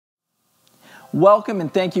Welcome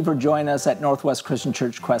and thank you for joining us at Northwest Christian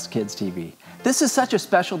Church Quest Kids TV. This is such a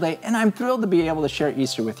special day and I'm thrilled to be able to share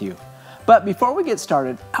Easter with you. But before we get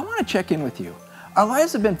started, I want to check in with you. Our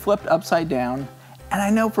lives have been flipped upside down and I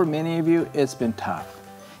know for many of you it's been tough.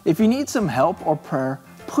 If you need some help or prayer,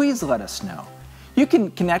 please let us know. You can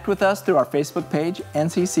connect with us through our Facebook page,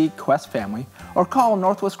 NCC Quest Family, or call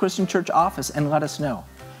Northwest Christian Church office and let us know.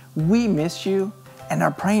 We miss you and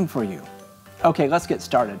are praying for you. Okay, let's get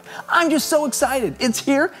started. I'm just so excited. It's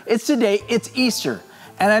here, it's today, it's Easter.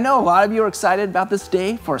 And I know a lot of you are excited about this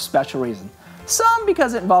day for a special reason. Some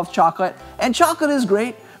because it involves chocolate, and chocolate is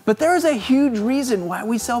great, but there is a huge reason why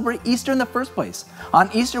we celebrate Easter in the first place.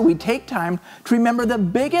 On Easter, we take time to remember the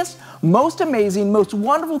biggest, most amazing, most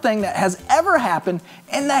wonderful thing that has ever happened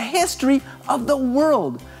in the history of the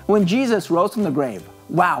world, when Jesus rose from the grave.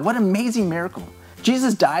 Wow, what an amazing miracle.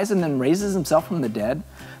 Jesus dies and then raises himself from the dead.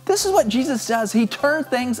 This is what Jesus does. He turns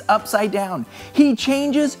things upside down. He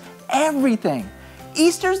changes everything.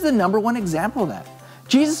 Easter's the #1 example of that.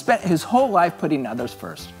 Jesus spent his whole life putting others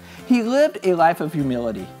first. He lived a life of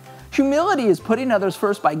humility. Humility is putting others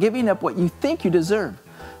first by giving up what you think you deserve.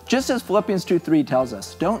 Just as Philippians 2:3 tells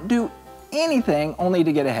us, don't do anything only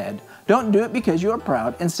to get ahead. Don't do it because you are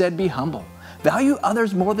proud. Instead, be humble. Value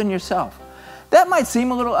others more than yourself. That might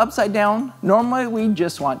seem a little upside down. Normally, we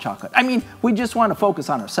just want chocolate. We just want to focus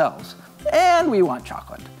on ourselves. And we want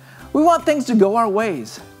chocolate. We want things to go our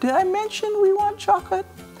ways. Did I mention we want chocolate?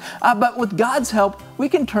 But with God's help, we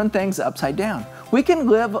can turn things upside down. We can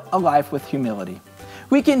live a life with humility.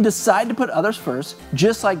 We can decide to put others first,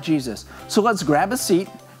 just like Jesus. So let's grab a seat,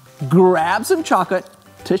 grab some chocolate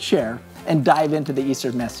to share, and dive into the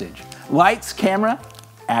Easter message. Lights, camera,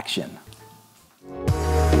 action.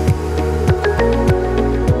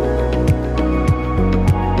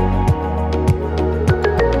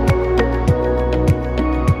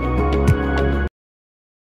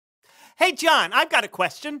 Hey, John, I've got a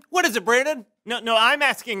question. What is it, Brandon? No, I'm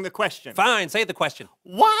asking the question. Fine, say the question.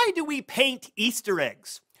 Why do we paint Easter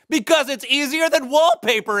eggs? Because it's easier than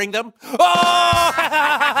wallpapering them. Oh!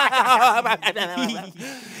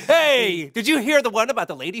 Hey, did you hear the one about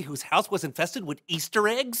the lady whose house was infested with Easter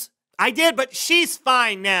eggs? I did, but she's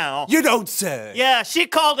fine now. You don't say. Yeah, she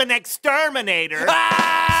called an exterminator.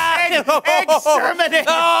 Exterminator!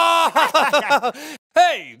 Oh!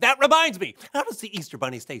 Hey, that reminds me. How does the Easter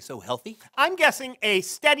Bunny stay so healthy? I'm guessing a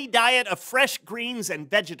steady diet of fresh greens and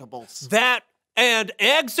vegetables. That and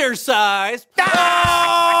exercise.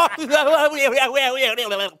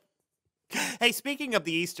 Hey, speaking of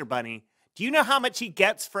the Easter Bunny, do you know how much he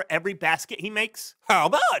gets for every basket he makes? How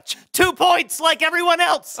much? 2 points like everyone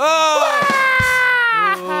else. Oh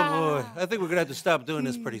boy, I think we're gonna have to stop doing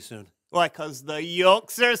this pretty soon. Why, because the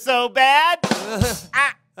yolks are so bad?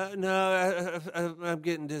 No, I'm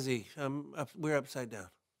getting dizzy. We're upside down.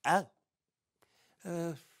 Oh.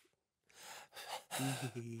 I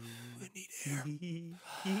need air.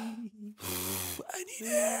 I need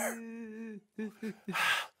air.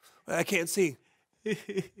 I can't see.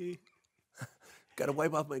 Gotta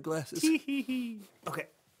wipe off my glasses. Okay.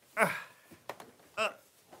 All right.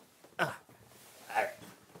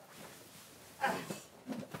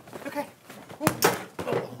 Okay.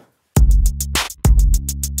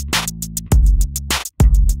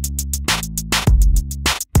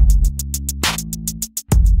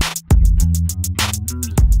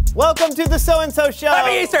 Welcome to the So-and-So Show.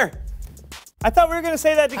 Happy Easter! I thought we were going to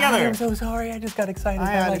say that together. I'm so sorry. I just got excited.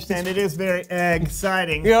 I understand. It is very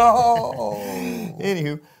exciting. Yo.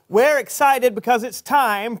 Anywho, we're excited because it's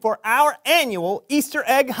time for our annual Easter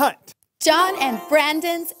egg hunt. John and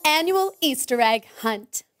Brandon's annual Easter egg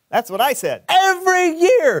hunt. That's what I said. Every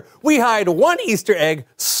year, we hide one Easter egg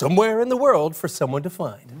somewhere in the world for someone to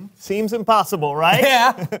find. Seems impossible, right?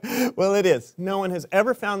 Yeah. Well, it is. No one has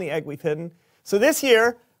ever found the egg we've hidden. So this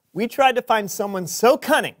year, we tried to find someone so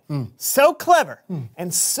cunning, so clever,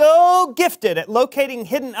 and so gifted at locating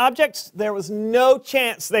hidden objects, there was no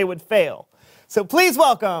chance they would fail. So please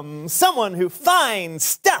welcome someone who finds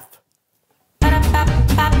stuff.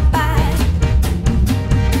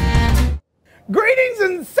 Greetings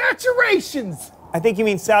and saturations. I think you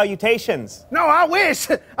mean salutations. No, I wish.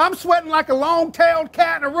 I'm sweating like a long-tailed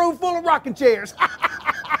cat in a room full of rocking chairs.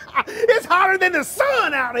 It's hotter than the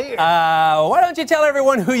sun out here. Why don't you tell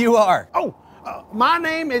everyone who you are? My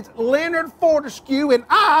name is Leonard Fortescue, and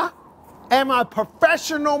I am a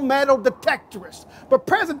professional metal detectorist. But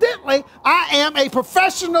presently, I am a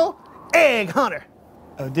professional egg hunter.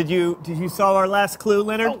 Did you solve our last clue,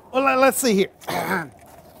 Leonard? Well, let's see here.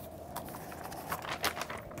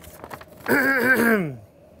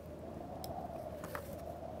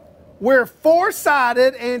 We're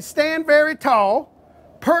four-sided and stand very tall,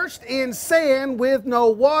 perched in sand with no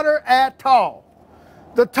water at all.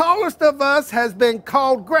 The tallest of us has been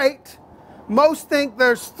called great. Most think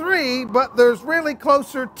there's 3, but there's really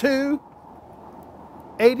closer to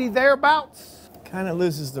 80 thereabouts. Kind of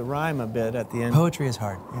loses the rhyme a bit at the end. Poetry is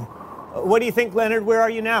hard. Yeah. What do you think, Leonard? Where are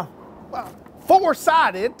you now?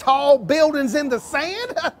 Four-sided, tall buildings in the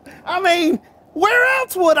sand? I mean, where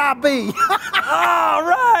else would I be? All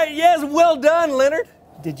right, yes, well done, Leonard.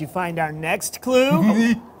 Did you find our next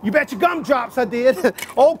clue? You bet your gumdrops I did.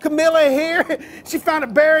 Old Camilla here, she found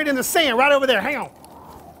it buried in the sand right over there. Hang on.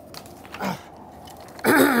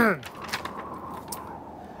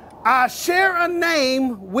 I share a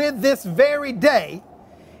name with this very day.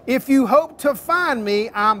 If you hope to find me,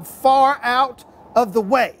 I'm far out of the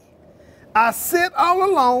way. I sit all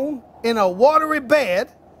alone in a watery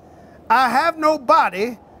bed. I have no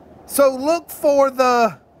body, so look for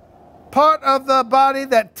the part of the body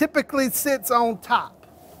that typically sits on top.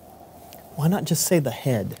 Why not just say the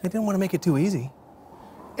head? They didn't want to make it too easy.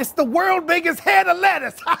 It's the world's biggest head of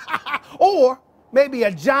lettuce. Or maybe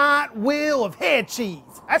a giant wheel of head cheese.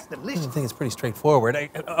 That's delicious. I think it's pretty straightforward.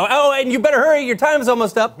 Oh, and you better hurry. Your time's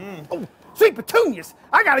almost up. Oh, sweet petunias.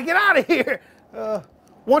 I got to get out of here.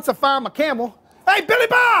 Once I find my camel. Hey, Billy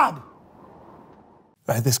Bob!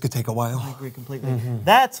 This could take a while. I agree completely.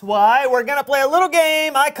 That's why we're going to play a little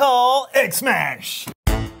game I call Egg Smash.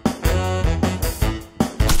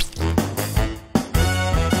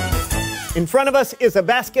 In front of us is a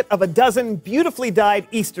basket of a dozen beautifully dyed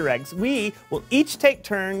Easter eggs. We will each take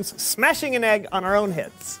turns smashing an egg on our own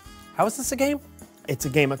heads. How is this a game? It's a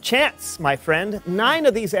game of chance, my friend. 9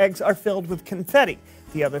 of these eggs are filled with confetti.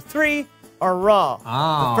 The other 3 are raw.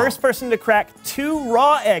 Oh. The first person to crack 2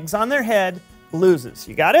 raw eggs on their head loses.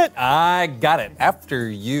 You got it? I got it. After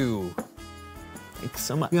you. Thanks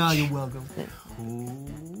so much. Yeah, you're welcome.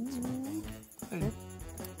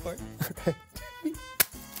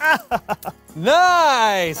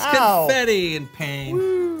 Nice! Ow. Confetti and pain.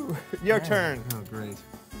 Woo. Your turn. Oh, great.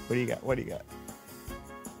 What do you got? What do you got?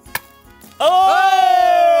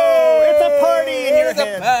 Oh! It's a party in your It's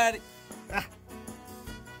head. a party.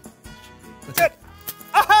 Good.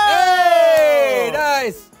 Hey!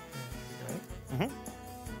 Nice!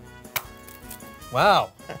 Wow.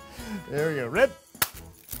 There we go. Red.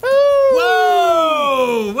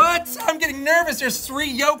 Whoa! What? I'm getting nervous. There's 3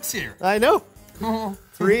 yolks here. I know.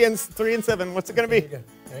 3 and 7. What's it gonna be? Okay.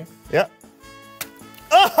 Yeah.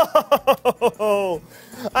 Oh!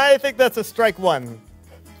 I think that's a strike 1.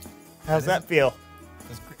 How's that feel?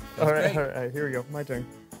 That's great. All right. Here we go. My turn.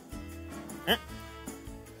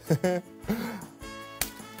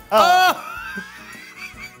 Oh!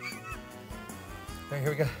 Right, here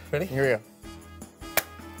we go. Ready? Here we go.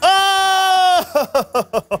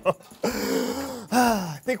 Oh!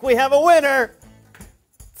 I think we have a winner.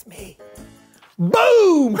 It's me.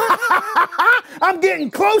 Boom! I'm getting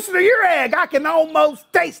closer to your egg. I can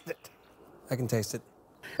almost taste it. I can taste it.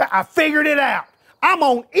 I figured it out. I'm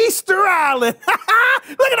on Easter Island.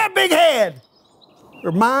 Look at that big head.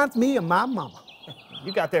 Reminds me of my mama.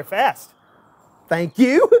 You got there fast. Thank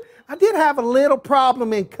you. I did have a little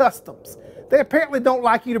problem in customs. They apparently don't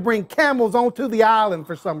like you to bring camels onto the island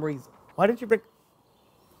for some reason. Why did you bring...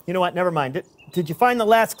 You know what? Never mind. Did you find the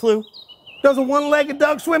last clue? Does a one-legged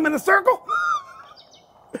duck swim in a circle?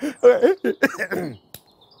 The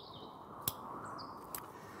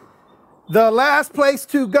last place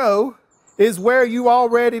to go is where you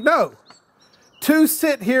already know. 2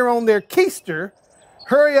 sit here on their keister.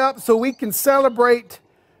 Hurry up so we can celebrate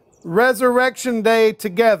Resurrection Day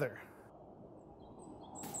together.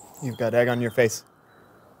 You've got egg on your face.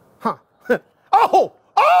 Huh. Oh,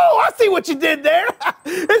 I see what you did there.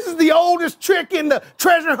 This is the oldest trick in the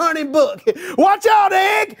treasure hunting book. Watch out,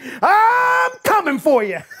 egg. I'm coming for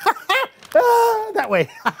you. That way.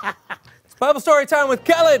 It's Bible story time with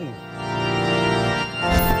Kellen.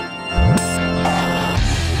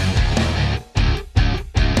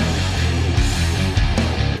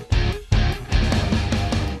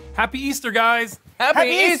 Happy Easter, guys. Happy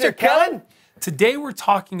Easter, Kellen. Today we're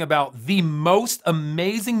talking about the most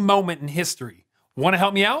amazing moment in history. Want to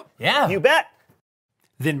help me out? Yeah. You bet.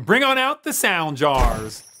 Then bring on out the sound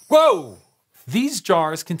jars. Whoa! These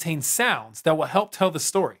jars contain sounds that will help tell the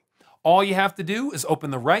story. All you have to do is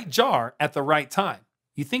open the right jar at the right time.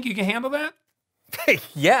 You think you can handle that?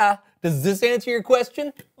 Yeah. Does this answer your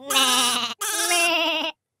question?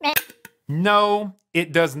 No,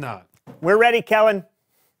 it does not. We're ready, Kellen.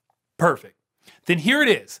 Perfect. Then here it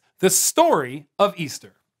is, the story of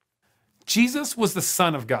Easter. Jesus was the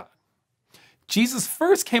Son of God. Jesus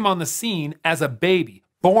first came on the scene as a baby,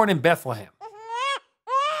 born in Bethlehem.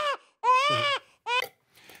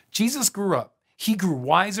 Jesus grew up. He grew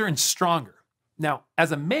wiser and stronger. Now,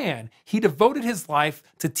 as a man, he devoted his life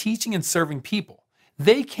to teaching and serving people.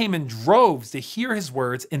 They came in droves to hear his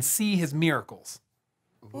words and see his miracles.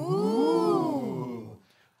 Ooh.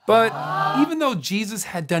 But even though Jesus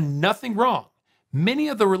had done nothing wrong, many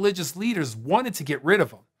of the religious leaders wanted to get rid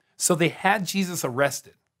of him, so they had Jesus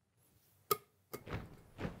arrested.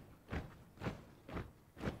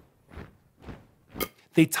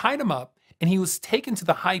 They tied him up, and he was taken to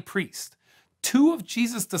the high priest. Two of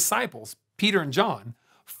Jesus' disciples, Peter and John,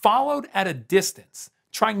 followed at a distance,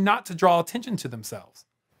 trying not to draw attention to themselves.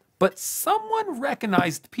 But someone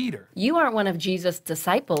recognized Peter. You aren't one of Jesus'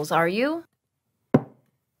 disciples, are you?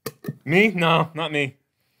 Me? No, not me.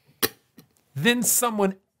 Then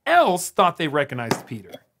someone else thought they recognized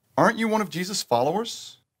Peter. Aren't you one of Jesus'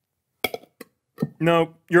 followers?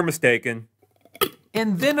 No, you're mistaken.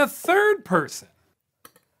 And then a third person.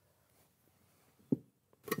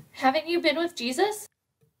 Haven't you been with Jesus?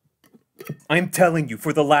 I'm telling you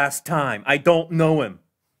for the last time, I don't know him.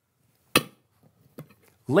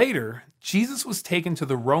 Later, Jesus was taken to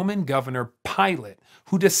the Roman governor Pilate,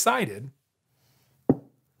 who decided,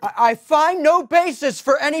 I find no basis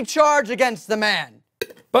for any charge against the man.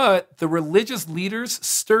 But the religious leaders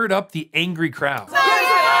stirred up the angry crowd.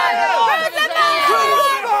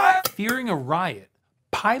 Fearing a riot,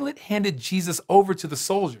 Pilate handed Jesus over to the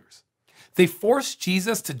soldiers. They forced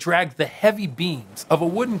Jesus to drag the heavy beams of a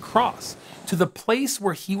wooden cross to the place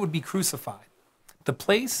where he would be crucified, the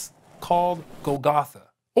place called Golgotha,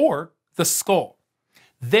 or the skull.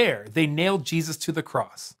 There, they nailed Jesus to the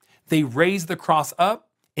cross. They raised the cross up,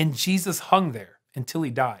 and Jesus hung there until he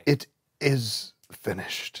died. It is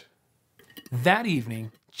finished. That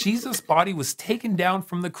evening, Jesus' body was taken down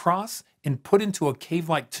from the cross and put into a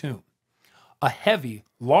cave-like tomb. A heavy,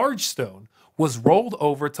 large stone was rolled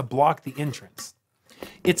over to block the entrance.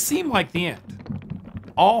 It seemed like the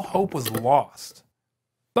end. All hope was lost.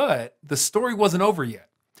 But the story wasn't over yet.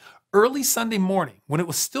 Early Sunday morning, when it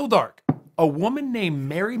was still dark, a woman named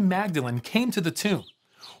Mary Magdalene came to the tomb.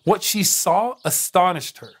 What she saw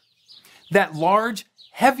astonished her. That large,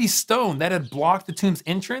 heavy stone that had blocked the tomb's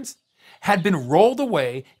entrance had been rolled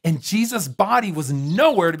away, and Jesus' body was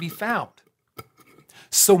nowhere to be found.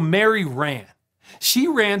 So Mary ran. She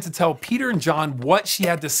ran to tell Peter and John what she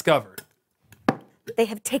had discovered. They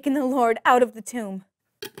have taken the Lord out of the tomb.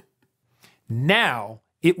 Now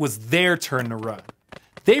it was their turn to run.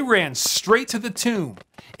 They ran straight to the tomb,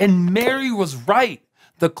 and Mary was right.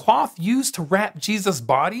 The cloth used to wrap Jesus'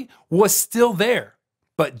 body was still there,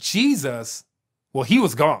 but Jesus, well, he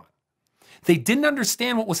was gone. They didn't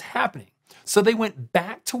understand what was happening, so they went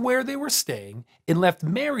back to where they were staying and left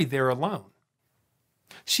Mary there alone.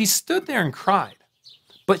 She stood there and cried,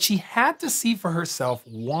 but she had to see for herself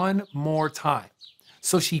one more time.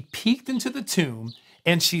 So she peeked into the tomb,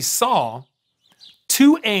 and she saw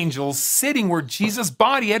two angels sitting where Jesus'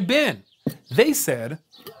 body had been. They said,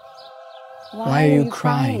 "Why are you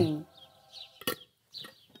crying?"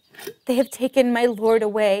 They have taken my Lord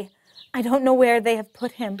away. I don't know where they have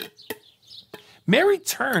put him. Mary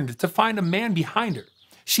turned to find a man behind her.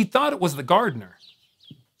 She thought it was the gardener.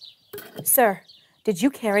 Sir, did you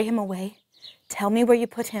carry him away? Tell me where you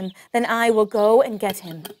put him, then I will go and get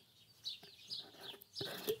him.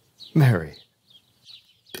 Mary.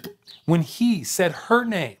 When he said her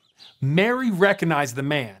name, Mary recognized the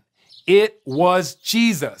man. It was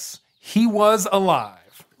Jesus. He was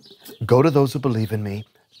alive. Go to those who believe in me.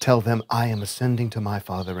 Tell them I am ascending to my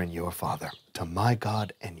Father and your Father, to my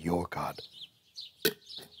God and your God.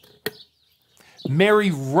 Mary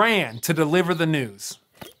ran to deliver the news.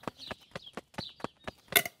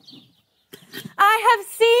 I have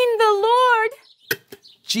seen the Lord.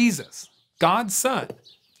 Jesus, God's Son,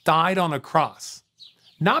 died on a cross.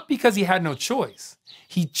 Not because he had no choice.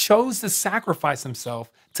 He chose to sacrifice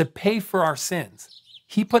himself to pay for our sins.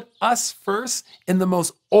 He put us first in the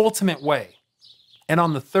most ultimate way. And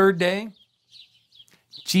on the third day,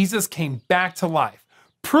 Jesus came back to life,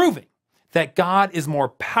 proving that God is more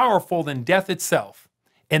powerful than death itself.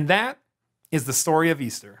 And that is the story of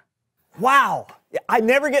Easter. Wow. I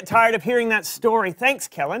never get tired of hearing that story. Thanks,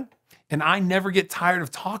 Kellen. And I never get tired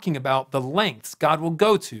of talking about the lengths God will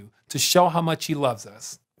go to show how much he loves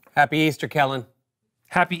us. Happy Easter, Kellen.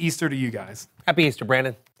 Happy Easter to you guys. Happy Easter,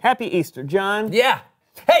 Brandon. Happy Easter, John. Yeah.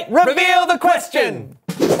 Hey, reveal the question.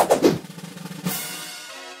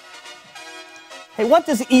 Hey, what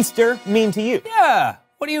does Easter mean to you? Yeah.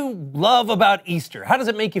 What do you love about Easter? How does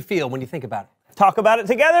it make you feel when you think about it? Talk about it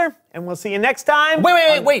together, and we'll see you next time.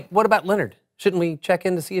 Wait. What about Leonard? Shouldn't we check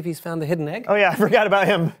in to see if he's found the hidden egg? Oh, yeah, I forgot about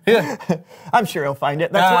him. Yeah. I'm sure he'll find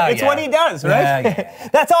it. It's what he does, right? Yeah.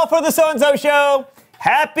 That's all for the So-and-So Show.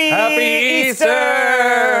 Happy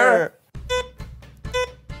Easter!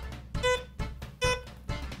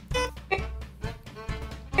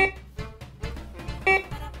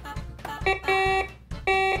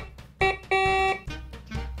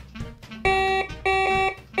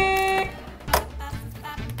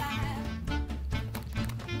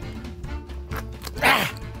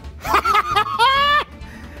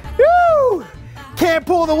 Woo! Can't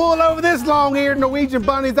pull the wool over this long-eared Norwegian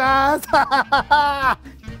bunny's eyes.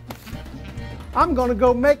 I'm gonna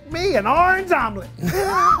go make me an orange omelet.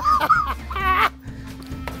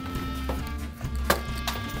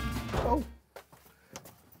 Oh.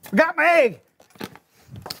 Got my egg.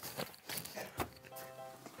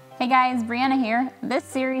 Hey guys, Brianna here. This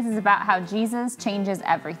series is about how Jesus changes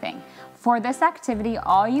everything. For this activity,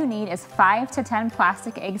 all you need is 5 to 10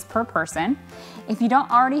 plastic eggs per person. If you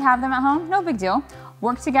don't already have them at home, no big deal.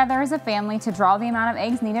 Work together as a family to draw the amount of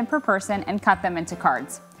eggs needed per person and cut them into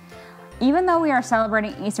cards. Even though we are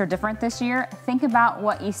celebrating Easter different this year, think about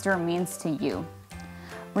what Easter means to you.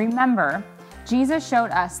 Remember, Jesus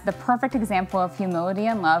showed us the perfect example of humility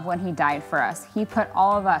and love when he died for us. He put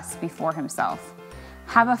all of us before himself.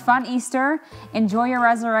 Have a fun Easter, enjoy your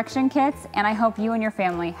resurrection kits, and I hope you and your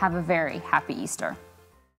family have a very happy Easter.